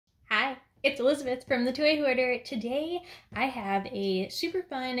It's Elizabeth from the Toy Hoarder. Today I have a super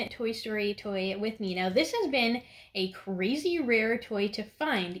fun Toy Story toy with me. Now this has been a crazy rare toy to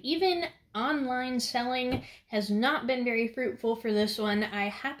find. Even online selling has not been very fruitful for this one. I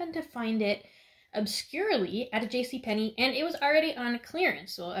happened to find it obscurely at a JCPenney and it was already on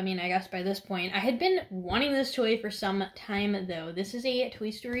clearance. Well, I mean, I guess by this point, I had been wanting this toy for some time though. This is a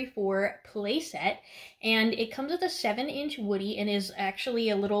Toy Story 4 playset and it comes with a 7-inch Woody and is actually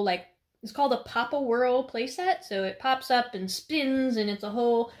a little it's called a Pop-A-Whirl playset, so it pops up and spins, and it's a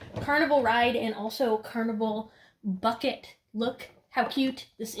whole carnival ride and also carnival bucket. Look how cute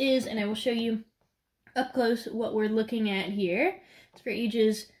this is, and I will show you up close what we're looking at here. It's for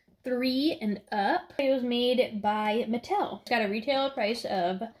ages 3 and up. It was made by Mattel. It's got a retail price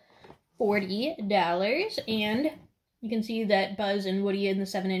of $40, and you can see that Buzz and Woody in the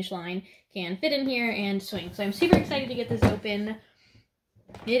 7-inch line can fit in here and swing. So I'm super excited to get this open.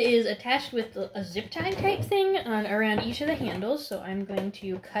 It is attached with a zip tie type thing around each of the handles, so I'm going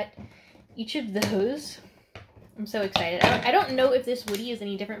to cut each of those. I'm so excited. I don't know if this Woody is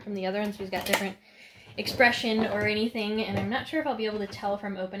any different from the other ones. He's got different expression or anything, and I'm not sure if I'll be able to tell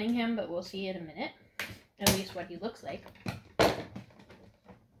from opening him, but we'll see in a minute, at least what he looks like.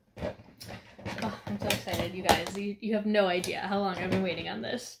 Oh, I'm so excited, you guys. You have no idea how long I've been waiting on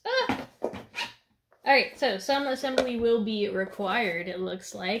this. Ah! Alright, so some assembly will be required, it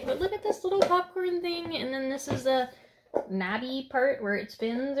looks like. But look at this little popcorn thing, and then this is the knobby part where it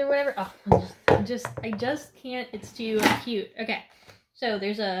spins or whatever. Oh, I just can't. It's too cute. Okay, so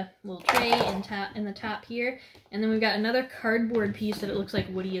there's a little tray in the top here, and then we've got another cardboard piece that it looks like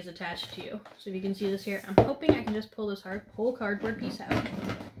Woody is attached to. So if you can see this here, I'm hoping I can just pull this whole cardboard piece out.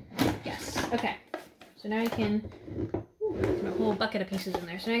 Yes, okay. So now I can... There's a whole bucket of pieces in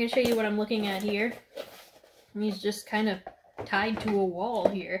there. So now I can show you what I'm looking at here. And he's just kind of tied to a wall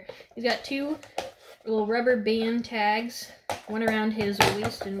here. He's got two little rubber band tags, one around his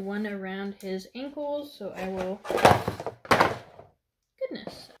waist and one around his ankles. So I will...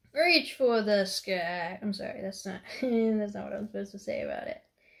 Goodness. Reach for the sky. I'm sorry, that's not that's not what I'm supposed to say about it.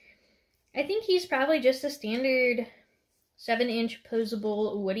 I think he's probably just a standard 7-inch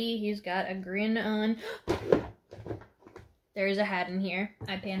poseable Woody. He's got a grin on. There's a hat in here.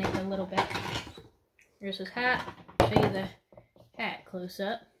 I panicked a little bit. Here's his hat. Show you the hat close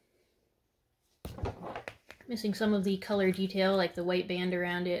up. Missing some of the color detail, like the white band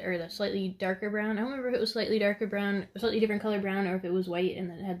around it, or the slightly darker brown. I don't remember if it was slightly darker brown, slightly different color brown, or if it was white and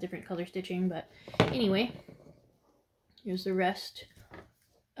then it had different color stitching, but anyway. Here's the rest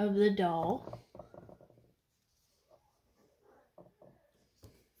of the doll.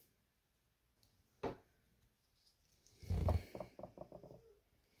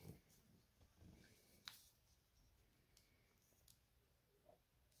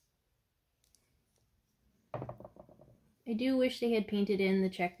 I do wish they had painted in the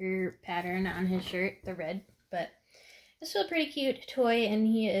checker pattern on his shirt, the red, but it's still a pretty cute toy, and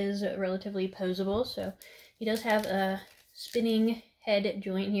he is relatively poseable, so he does have a spinning head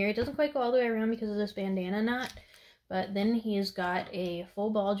joint here. It doesn't quite go all the way around because of this bandana knot, but then he's got a full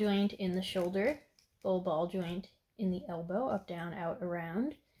ball joint in the shoulder, full ball joint in the elbow, up, down, out,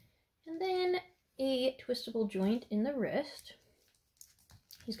 around, and then a twistable joint in the wrist.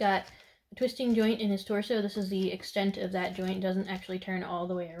 He's got a twisting joint in his torso. This is the extent of that joint. It doesn't actually turn all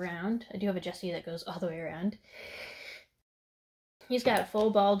the way around. I do have a Jessie that goes all the way around. He's got a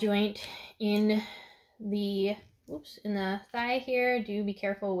full ball joint in the thigh here. Do be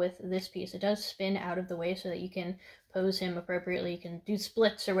careful with this piece. It does spin out of the way so that you can pose him appropriately. You can do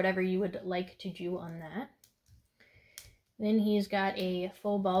splits or whatever you would like to do on that. Then he's got a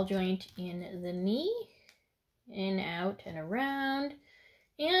full ball joint in the knee, in, out, and around.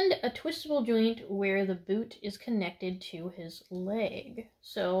 And a twistable joint where the boot is connected to his leg.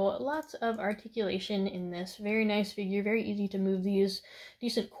 So lots of articulation in this. Very nice figure, very easy to move these,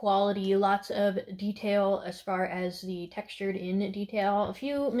 decent quality, lots of detail as far as the textured in detail. A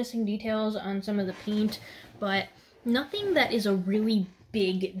few missing details on some of the paint, but nothing that is a really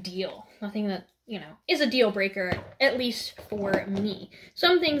big deal. Nothing that, you know, is a deal breaker, at least for me.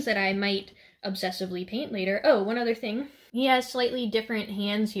 Some things that I might obsessively paint later. Oh, one other thing. He has slightly different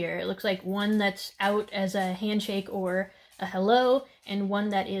hands here. It looks like one that's out as a handshake or a hello, and one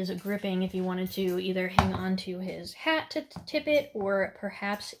that is gripping if you wanted to either hang on to his hat to tip it, or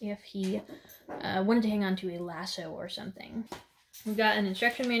perhaps if he wanted to hang on to a lasso or something. We've got an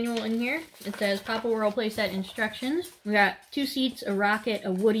instruction manual in here. It says Pop-A-Whirl playset instructions. We got 2 seats, a rocket,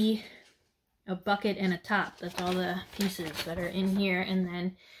 a Woody, a bucket, and a top. That's all the pieces that are in here, and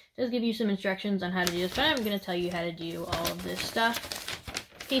then it does give you some instructions on how to do this, but I'm going to tell you how to do all of this stuff.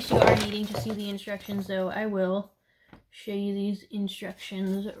 case you are needing to see the instructions though, I will show you these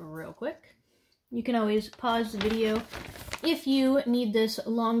instructions real quick. You can always pause the video if you need this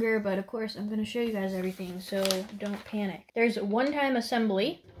longer, but of course I'm going to show you guys everything, so don't panic. There's one-time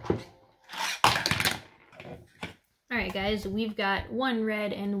assembly. Alright guys, we've got one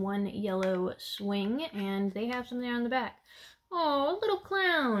red and one yellow swing, and they have something on the back. Oh, a little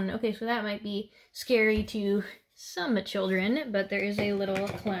clown! Okay, so that might be scary to some children, but there is a little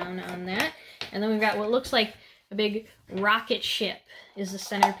clown on that. And then we've got what looks like a big rocket ship is the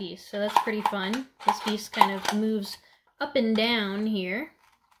centerpiece, so that's pretty fun. This piece kind of moves up and down here.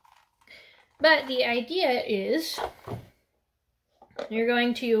 But the idea is you're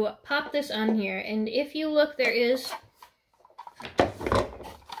going to pop this on here, and if you look, there is a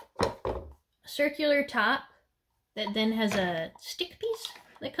circular top that then has a stick piece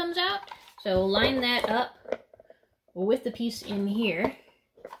that comes out. So line that up with the piece in here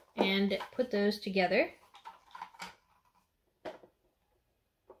and put those together.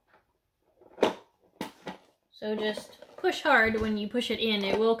 So just push hard when you push it in.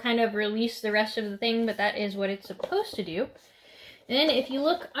 It will kind of release the rest of the thing, but that is what it's supposed to do. And then if you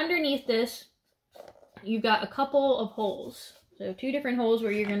look underneath this, you've got a couple of holes. So 2 different holes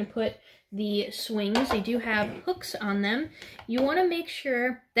where you're going to put the swings. They do have hooks on them. You want to make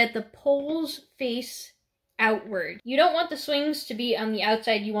sure that the poles face outward. You don't want the swings to be on the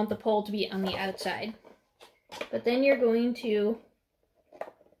outside, you want the pole to be on the outside. But then you're going to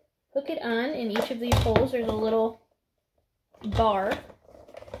hook it on in each of these holes. There's a little bar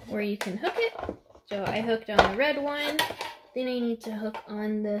where you can hook it. So I hooked on the red one. Then I need to hook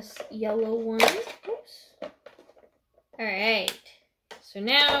on this yellow one. Oops. Alright. So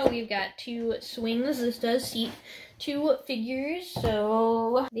now we've got 2 swings. This does seat 2 figures.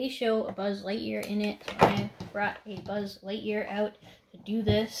 So they show a Buzz Lightyear in it. So I brought a Buzz Lightyear out to do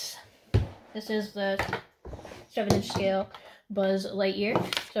this. This is the 7-inch scale Buzz Lightyear.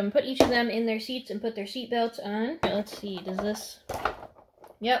 So I'm going to put each of them in their seats and put their seat belts on. Let's see, does this...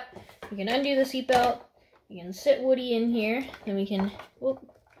 Yep, you can undo the seat belt. You can sit Woody in here, and we can... Whoop,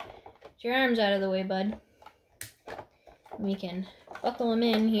 get your arms out of the way, bud. And we can buckle them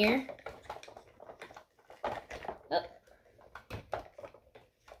in here. Up.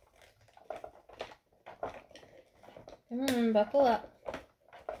 Come on, buckle up.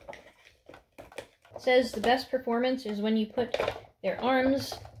 It says the best performance is when you put their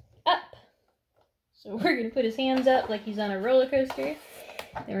arms up. So we're going to put his hands up like he's on a roller coaster.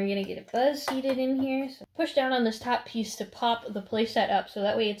 Then we're going to get a Buzz seated in here. So push down on this top piece to pop the playset up so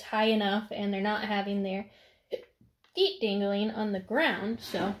that way it's high enough and they're not having their feet dangling on the ground.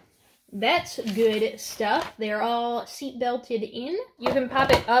 So that's good stuff. They're all seat belted in. You can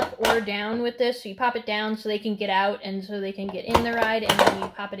pop it up or down with this. So you pop it down so they can get out and so they can get in the ride, and then you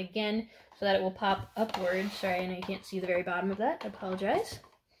pop it again so that it will pop upwards. Sorry, I know you can't see the very bottom of that. I apologize.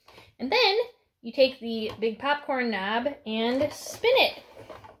 And then you take the big popcorn knob and spin it.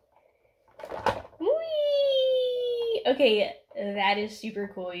 Whee! Okay, that is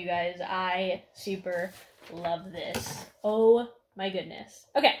super cool, you guys. I super love this. Oh my goodness.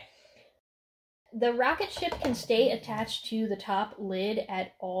 Okay. The rocket ship can stay attached to the top lid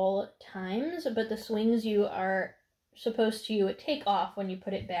at all times, but the swings you are supposed to take off when you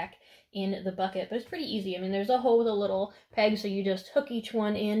put it back in the bucket. But it's pretty easy. I mean, there's a hole with a little peg, so you just hook each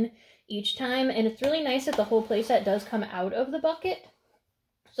one in each time. And it's really nice that the whole playset does come out of the bucket.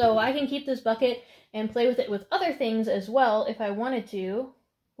 So I can keep this bucket and play with it with other things as well if I wanted to.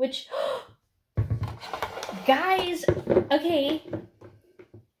 Which, guys, okay.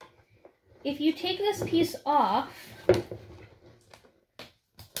 If you take this piece off,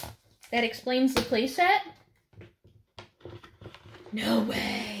 that explains the playset. No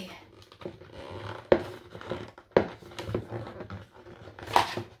way.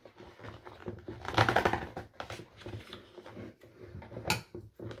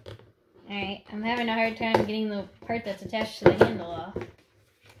 Alright, I'm having a hard time getting the part that's attached to the handle off.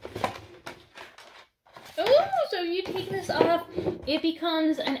 Oh, so you take this off, it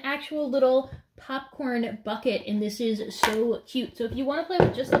becomes an actual little popcorn bucket, and this is so cute. So if you want to play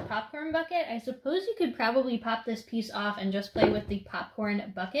with just the popcorn bucket, I suppose you could probably pop this piece off and just play with the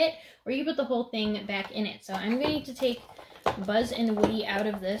popcorn bucket, or you could put the whole thing back in it. So I'm going to take Buzz and Woody out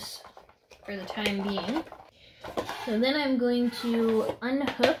of this for the time being. So then I'm going to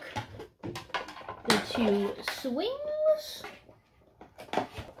unhook the 2 swings.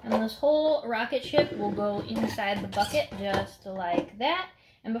 And this whole rocket ship will go inside the bucket just like that.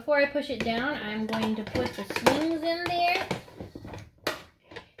 And before I push it down, I'm going to put the swings in there.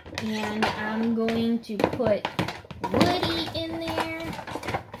 And I'm going to put Woody in there.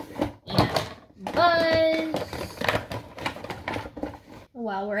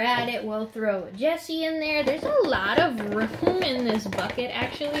 While we're at it, we'll throw Jessie in there. There's a lot of room in this bucket,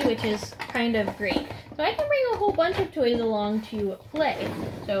 actually, which is kind of great. So I can bring a whole bunch of toys along to play.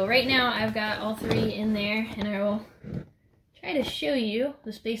 So right now, I've got all 3 in there, and I will try to show you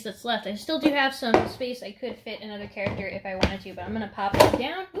the space that's left. I still do have some space I could fit another character if I wanted to, but I'm going to pop it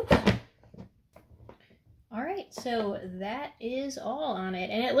down. Oops. Alright, so that is all on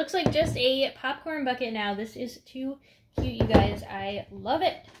it. And it looks like just a popcorn bucket now. This is too cute, you guys. I love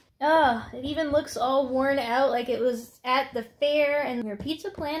it. Oh, it even looks all worn out like it was at the fair. And your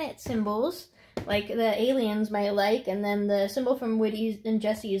Pizza Planet symbols, like the aliens might like. And then the symbol from Woody's and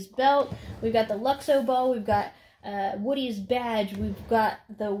Jessie's belt. We've got the Luxo ball. We've got Woody's badge. We've got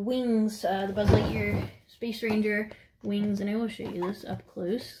the wings, the Buzz Lightyear Space Ranger wings, and I will show you this up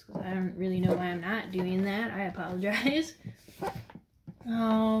close. I don't really know why I'm not doing that. I apologize.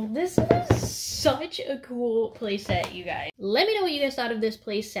 Oh, this is such a cool playset, you guys. Let me know what you guys thought of this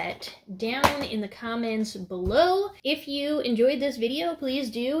playset down in the comments below. If you enjoyed this video,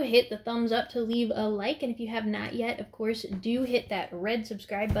 please do hit the thumbs up to leave a like, and if you have not yet, of course, do hit that red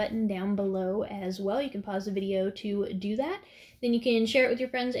subscribe button down below as well. You can pause the video to do that. Then you can share it with your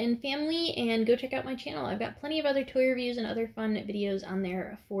friends and family, and go check out my channel. I've got plenty of other toy reviews and other fun videos on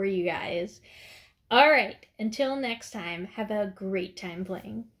there for you guys. Alright, until next time, have a great time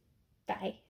playing. Bye.